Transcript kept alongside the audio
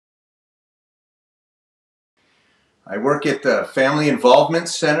I work at the Family Involvement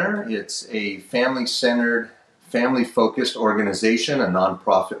Center. It's a family-centered, family-focused organization, a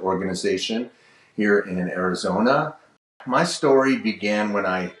nonprofit organization here in Arizona. My story began when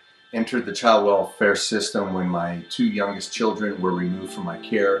I entered the child welfare system when my two youngest children were removed from my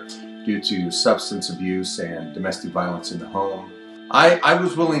care due to substance abuse and domestic violence in the home. I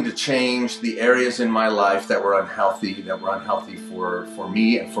was willing to change the areas in my life that were unhealthy for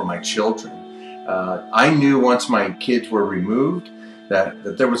me and for my children. I knew once my kids were removed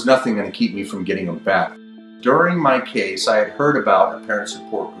that there was nothing going to keep me from getting them back. During my case, I had heard about a parent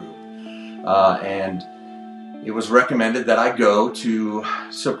support group, and it was recommended that I go to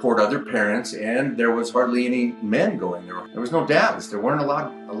support other parents, and there was hardly any men going there. There was no dads. There weren't a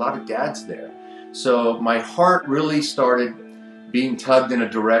lot of dads there. So my heart really started being tugged in a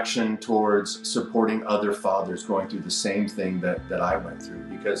direction towards supporting other fathers going through the same thing that I went through.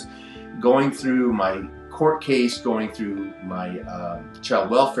 Because going through my court case, going through my child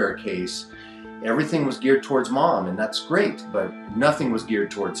welfare case, everything was geared towards mom, and that's great, but nothing was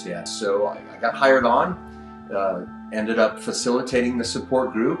geared towards dad. So I got hired on, ended up facilitating the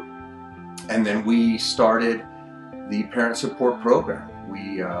support group, and then we started the parent support program.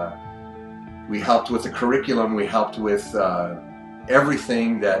 We helped with the curriculum, we helped with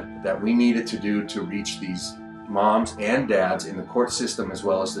everything that we needed to do to reach these moms and dads in the court system as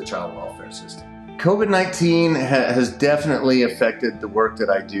well as the child welfare system. COVID-19 has definitely affected the work that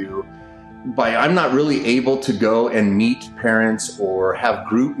I do. I'm not really able to go and meet parents or have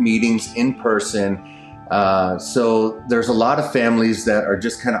group meetings in person. So there's a lot of families that are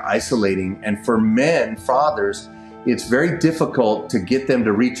just kind of isolating. And for men, fathers, it's very difficult to get them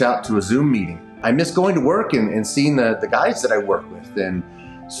to reach out to a Zoom meeting. I miss going to work and seeing the guys that I work with. And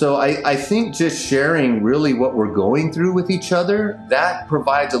so I think just sharing really what we're going through with each other, that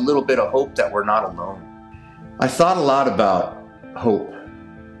provides a little bit of hope that we're not alone. I thought a lot about hope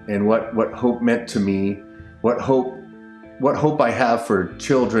and what hope meant to me, what hope I have for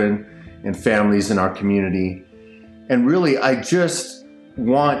children and families in our community. And really, I just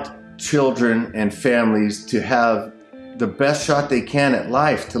want children and families to have the best shot they can at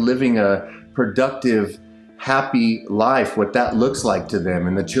life, to living a productive, happy life, what that looks like to them,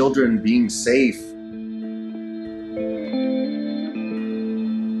 and the children being safe